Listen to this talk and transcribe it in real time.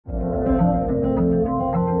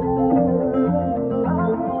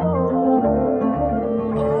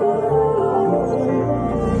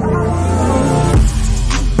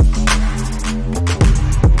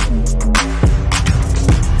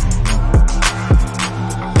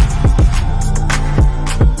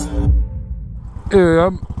Here I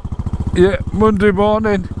am. Yeah, Monday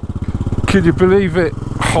morning. Can you believe it?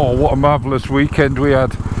 Oh, what a marvellous weekend we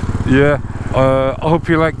had. Yeah, I hope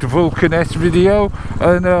you liked the Vulcan S video,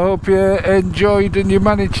 and I hope you enjoyed and you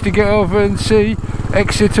managed to get over and see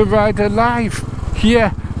Exeter Rider live.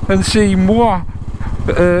 Yeah, and see moi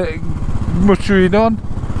muttering on.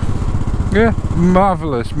 Yeah,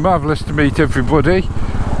 marvellous to meet everybody.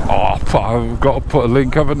 Oh, I've got to put a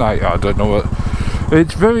link, haven't I? I don't know what.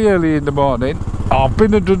 It's very early in the morning. I've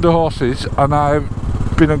been and done the horses, and I've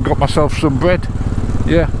been and got myself some bread.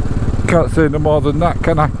 Yeah, can't say no more than that,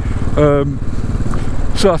 can I?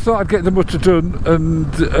 So I thought I'd get the mutter done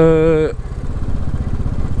and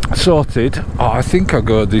sorted. Oh, I think I'll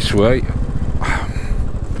go this way.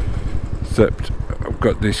 Except I've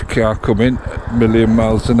got this car coming a million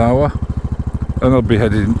miles an hour, and I'll be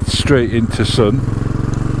heading straight into sun,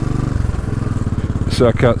 so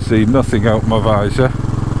I can't see nothing out my visor.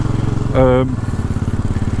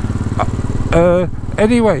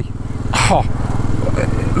 Anyway,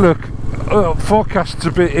 look, forecast's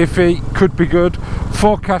a bit iffy, could be good.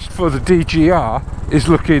 Forecast for the DGR is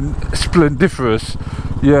looking splendiferous.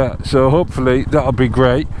 Yeah, so hopefully that'll be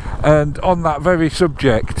great. And on that very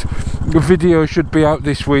subject, the video should be out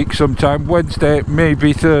this week sometime, Wednesday,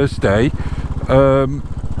 maybe Thursday. But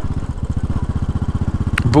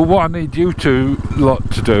what I need you lot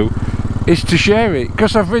to do is to share it,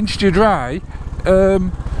 because I've rinsed you dry.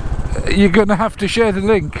 You're gonna have to share the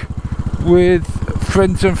link with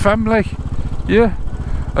friends and family. Yeah,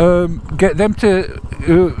 get them to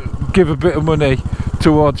give a bit of money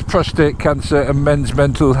towards prostate cancer and men's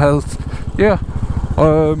mental health. Yeah,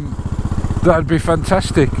 that'd be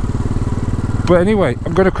fantastic. But anyway,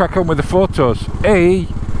 I'm going to crack on with the photos.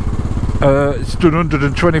 It's done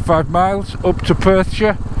 125 miles up to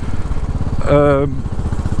Perthshire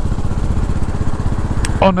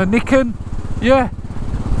on a Nikon. Yeah,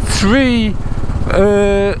 three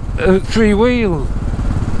wheel.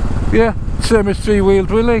 Yeah, same as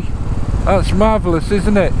three-wheeled Willie. That's marvellous,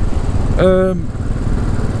 isn't it?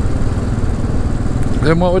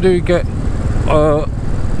 Then what do we get?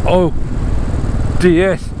 Oh,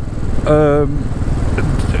 DS.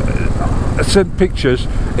 Sent pictures.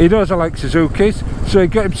 He knows I like Suzuki's, so he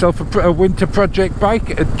got himself a winter project bike,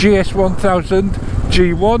 a GS1000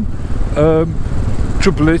 G1.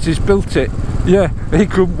 Trouble is, he's built it. Yeah, he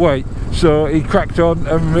couldn't wait, so he cracked on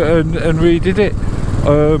and redid it.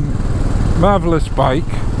 Marvellous bike,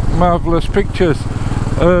 marvellous pictures.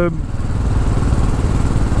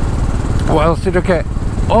 What else did I get?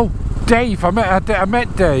 Oh, Dave. I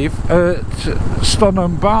met Dave at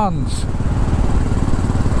Stonham Barnes.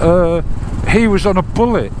 He was on a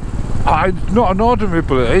Bullet. Not an ordinary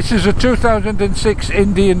Bullet. This is a 2006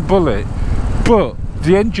 Indian Bullet, but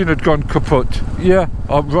the engine had gone kaput. Yeah,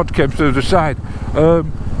 a rod came through the side.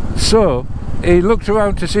 So he looked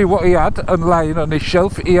around to see what he had, and lying on his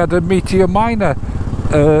shelf he had a Meteor Minor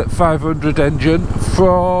 500 engine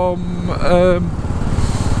from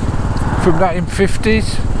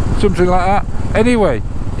 1950s, something like that. Anyway,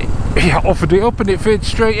 he offered it up and it fits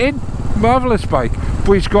straight in. Marvellous bike.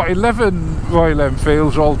 But he's got 11 Royal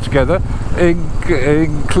Enfields altogether,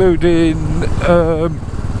 including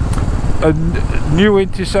a new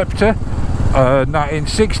Interceptor,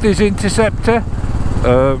 1960s Interceptor,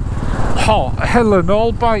 hell and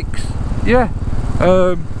all bikes. Yeah,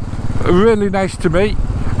 really nice to meet.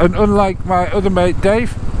 And unlike my other mate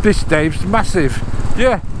Dave, this Dave's massive.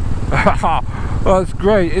 Yeah. Well, that's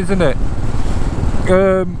great, isn't it?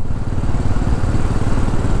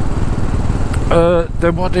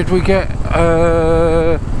 Then what did we get?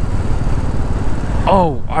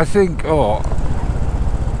 Oh, I think,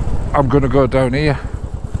 I'm gonna go down here.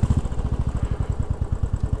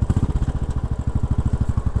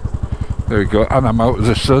 There we go, and I'm out of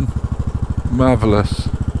the sun. Marvellous.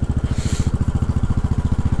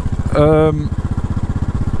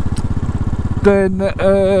 Then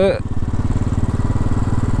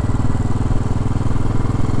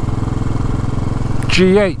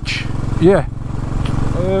GH, yeah.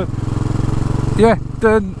 Yeah,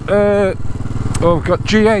 then I've got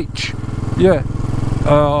GH, yeah.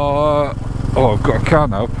 I've got a car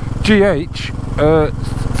now. GH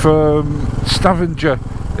from Stavanger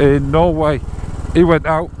in Norway. He went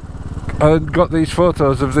out and got these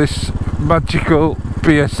photos of this magical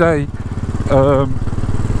BSA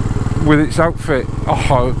with its outfit.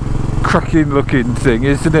 Oh, cracking looking thing,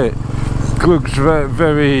 isn't it? Looks very,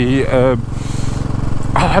 very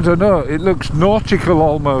I don't know, it looks nautical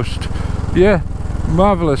almost. Yeah,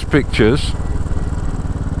 marvellous pictures.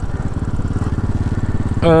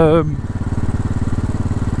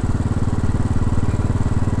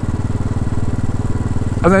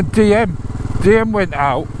 And then DM went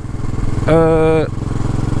out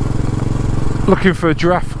looking for a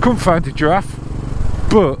giraffe. Couldn't find a giraffe,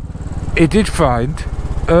 but he did find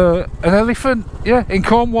an elephant, yeah, in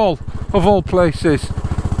Cornwall, of all places.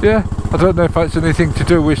 Yeah, I don't know if that's anything to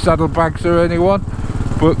do with saddlebags or anyone,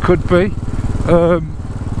 but could be.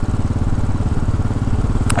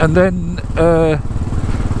 And then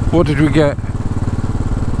what did we get?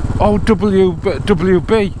 Oh,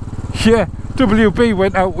 WB. Yeah, WB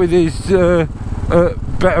went out with his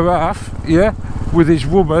better half, yeah, with his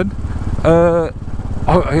woman.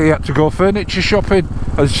 He had to go furniture shopping,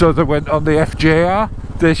 and so they went on the FJR.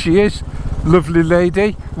 There she is, lovely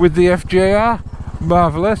lady with the FJR,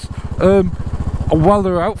 marvellous. While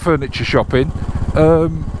they were out furniture shopping,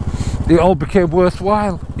 it all became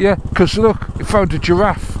worthwhile, yeah, because look, he found a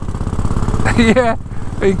giraffe. Yeah,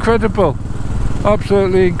 incredible,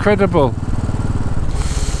 absolutely incredible.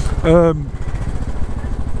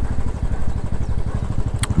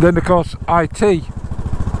 Then of course IT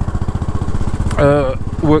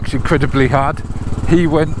works incredibly hard. He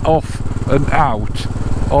went off and out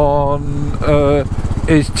on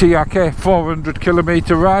his TRK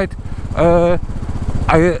 400-kilometre ride.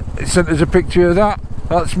 I sent us a picture of that.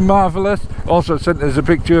 That's marvellous. Also sent us a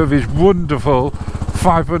picture of his wonderful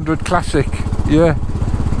 500 Classic, yeah,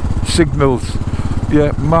 signals,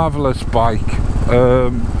 yeah, marvellous bike.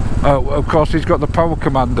 Of course he's got the Power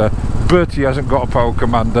Commander. Bertie hasn't got a Power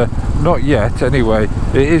Commander, not yet anyway.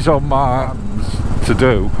 It is on my hands to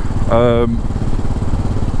do.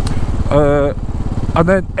 And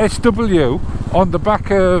then SW on the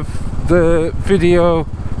back of the video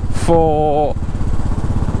for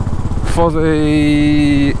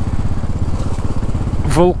the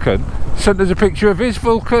Vulcan sent us a picture of his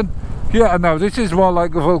Vulcan. Yeah, now this is more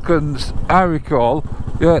like the Vulcans I recall.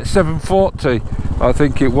 Yeah, 740 I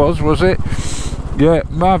think it was it? Yeah,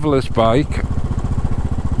 marvellous bike.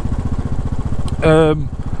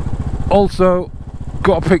 Also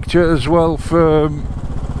got a picture as well from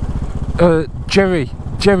Jerry.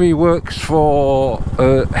 Jerry works for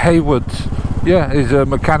Hayward's. Yeah, he's a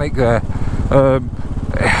mechanic there.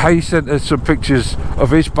 He sent us some pictures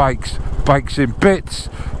of his bikes in bits.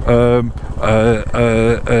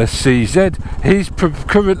 CZ. He's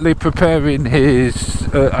currently preparing his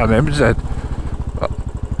an MZ.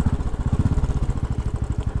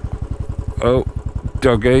 Oh,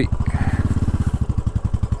 doggy.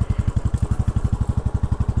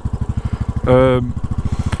 I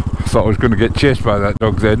thought I was going to get chased by that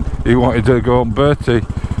dog then. He wanted to go on Bertie.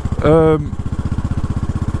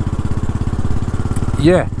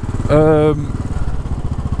 Yeah.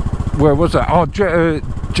 Where was that? Oh,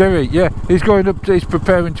 Jerry, yeah. He's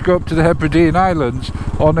preparing to go up to the Hebridean Islands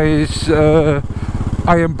on his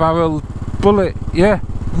iron barrel bullet. Yeah,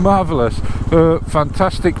 marvellous.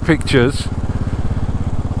 Fantastic pictures.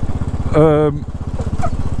 And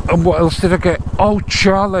what else did I get? Oh,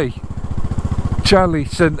 Charlie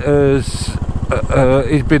sent us,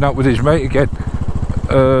 he's been out with his mate again,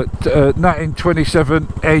 1927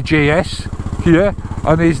 AGS, yeah,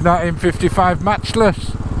 and his 1955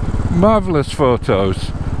 Matchless. Marvellous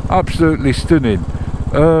photos, absolutely stunning.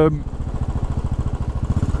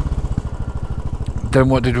 Then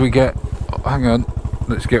what did we get? Oh, hang on,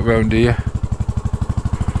 let's get round here.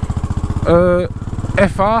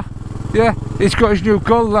 FR, yeah, he's got his new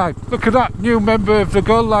goal line. Look at that, new member of the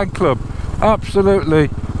goal line club. Absolutely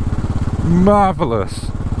marvellous,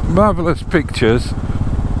 marvellous pictures.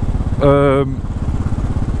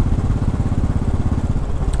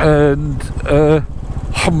 And a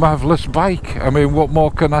marvellous bike. I mean, what more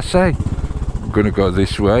can I say? I'm going to go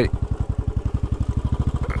this way.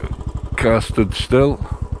 Car stood still.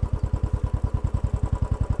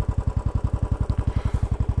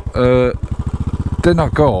 Then I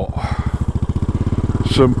got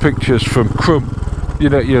some pictures from Crumb. You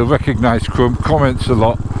know, you'll recognise Crumb, comments a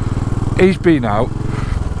lot. He's been out,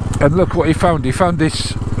 and look what he found. He found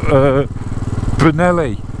this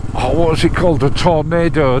Brunelli. Oh, what was it called? A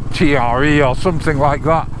Tornado TRE or something like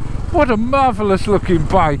that. What a marvellous looking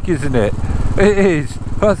bike, isn't it? It is.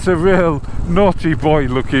 That's a real naughty boy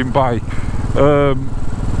looking bike. But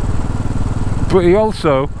he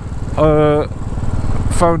also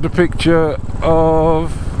found a picture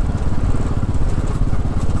of...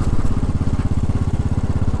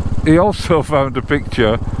 He also found a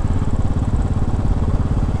picture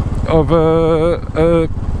of a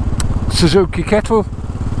Suzuki Kettle.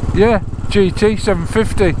 Yeah, GT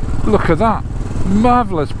 750. Look at that.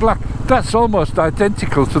 Marvellous black. That's almost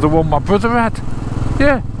identical to the one my brother had.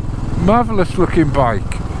 Yeah, marvellous looking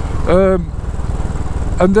bike.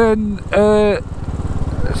 And then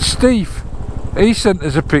Steve he sent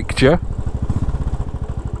us a picture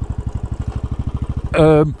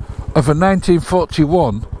of a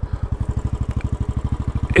 1941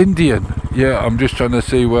 Indian. Yeah, I'm just trying to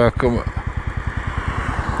see where I come.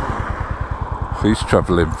 He's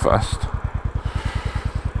travelling fast.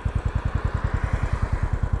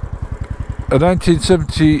 A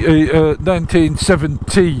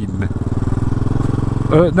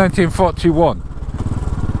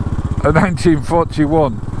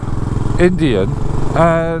 1941 Indian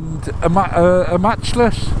and a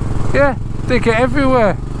matchless. Yeah, they get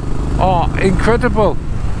everywhere. Oh, incredible.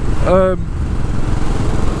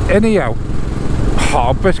 Anyhow,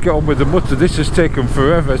 I best get on with the Mutter. This has taken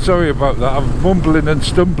forever. Sorry about that. I'm mumbling and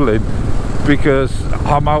stumbling because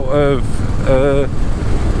I'm out of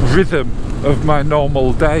rhythm of my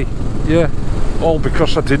normal day. Yeah, all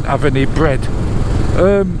because I didn't have any bread.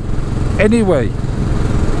 Anyway,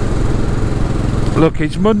 look,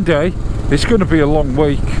 it's Monday. It's going to be a long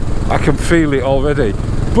week. I can feel it already.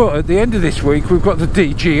 But at the end of this week, we've got the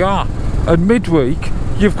DGR, and midweek,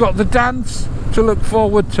 you've got the dance to look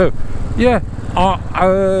forward to. Yeah,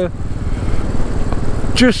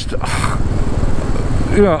 just,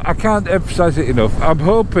 you know, I can't emphasize it enough. I'm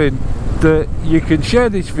hoping that you can share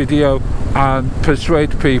this video and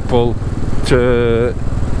persuade people to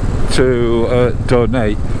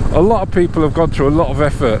donate. A lot of people have gone through a lot of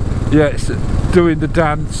effort, yes, doing the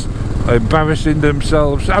dance, embarrassing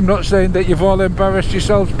themselves. I'm not saying that you've all embarrassed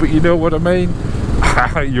yourselves, but you know what I mean.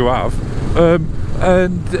 You have.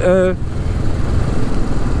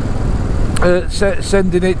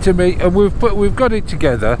 Sending it to me, and we've got it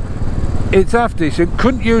together. It's half decent.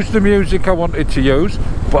 Couldn't use the music I wanted to use,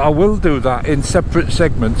 but I will do that in separate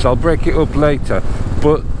segments. I'll break it up later.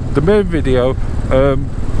 But the main video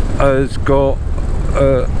has got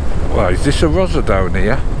well, is this a Rosa down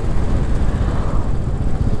here?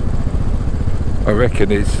 I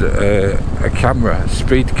reckon it's a camera,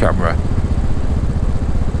 speed camera.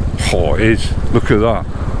 Oh, it is. Look at that.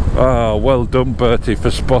 Ah, well done, Bertie, for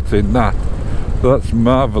spotting that. That's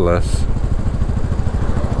marvellous.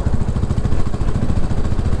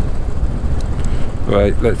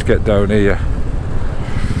 Right, let's get down here.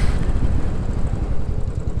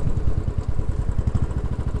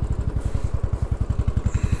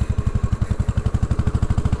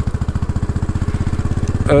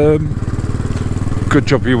 Good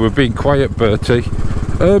job you were being quiet, Bertie.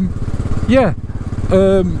 Yeah.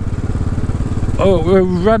 Oh, we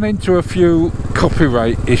ran into a few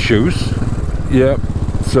copyright issues. Yeah.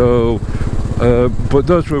 So, but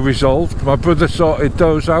those were resolved. My brother sorted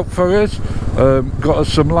those out for us. Got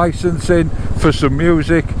us some licensing for some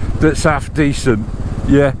music that's half decent.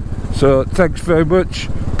 Yeah. So thanks very much,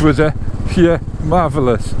 brother. Yeah,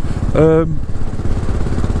 marvellous.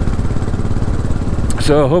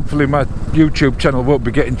 So hopefully my YouTube channel won't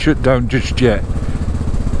be getting shut down just yet.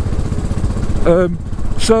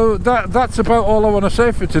 So that's about all I want to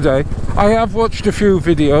say for today. I have watched a few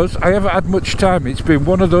videos. I haven't had much time. It's been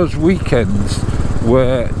one of those weekends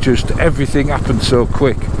where just everything happened so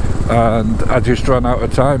quick, and I just ran out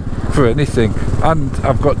of time for anything. And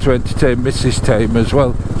I've got to entertain Mrs. Tame as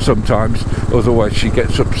well sometimes, otherwise she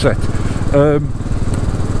gets upset.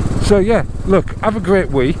 So yeah, look, have a great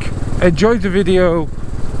week. Enjoy the video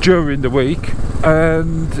during the week,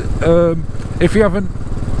 and if you haven't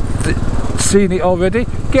seen it already,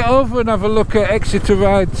 get over and have a look at Exeter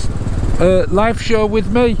Ride's live show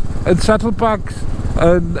with me and Saddlebags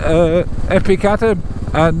and Epic Adam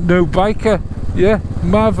and New Biker. Yeah,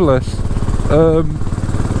 marvellous.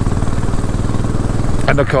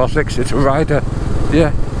 And of course Exeter Rider.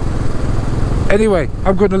 Yeah. Anyway,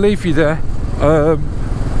 I'm going to leave you there.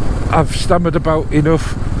 I've stammered about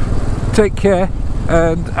enough. Take care,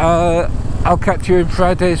 and I'll catch you in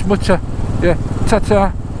Friday's Mutter. Yeah,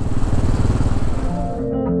 ta-ta.